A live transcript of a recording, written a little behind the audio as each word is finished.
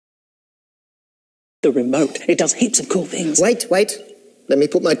The remote. It does heaps of cool things. Wait. Let me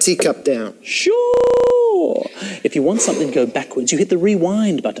put my teacup down. Sure. If you want something to go backwards, you hit the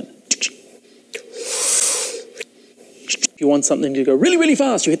rewind button. If you want something to go really, really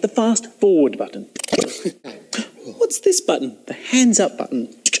fast, you hit the fast forward button. What's this button? The hands up button.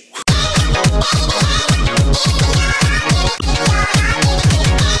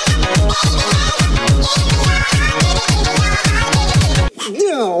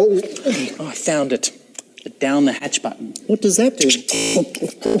 No. Oh, I found it. The down the hatch button. What does that do?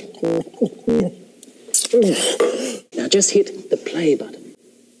 Now just hit the play button.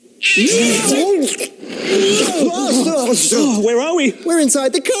 Oh, where are we? We're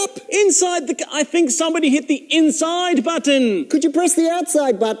inside the cup. Inside the... I think somebody hit the inside button. Could you press the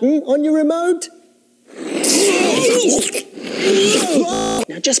outside button on your remote?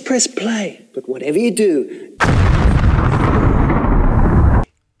 Now just press play. But whatever you do...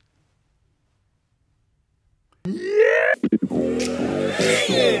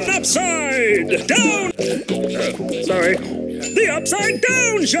 Upside down! Sorry. The upside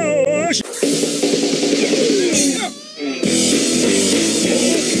down show!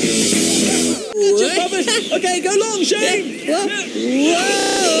 Okay, go long, Shane! Whoa!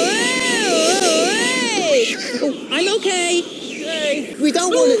 Oh, I'm okay. We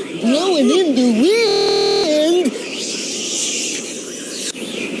don't want it blowing in the wind.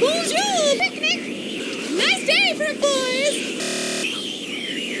 Bonjour, picnic. Nice day for boys.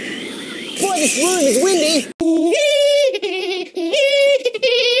 Boy, this room is windy.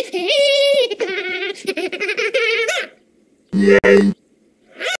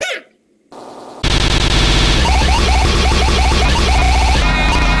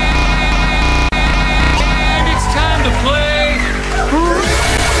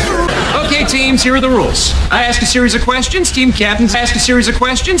 Teams, here are the rules. I ask a series of questions. Team captains ask a series of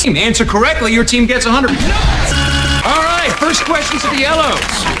questions. Team answer correctly, your team gets 100. All right, first question to the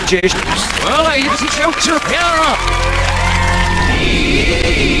yellows. Well, I hear the show.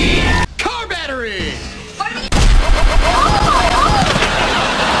 Car battery.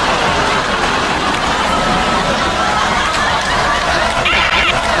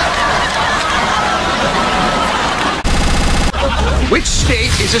 Which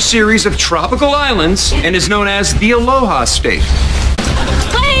state is a series of tropical islands and is known as the Aloha State?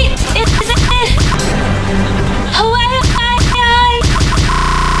 Wait, is it Hawaii?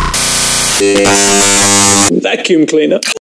 Vacuum cleaner.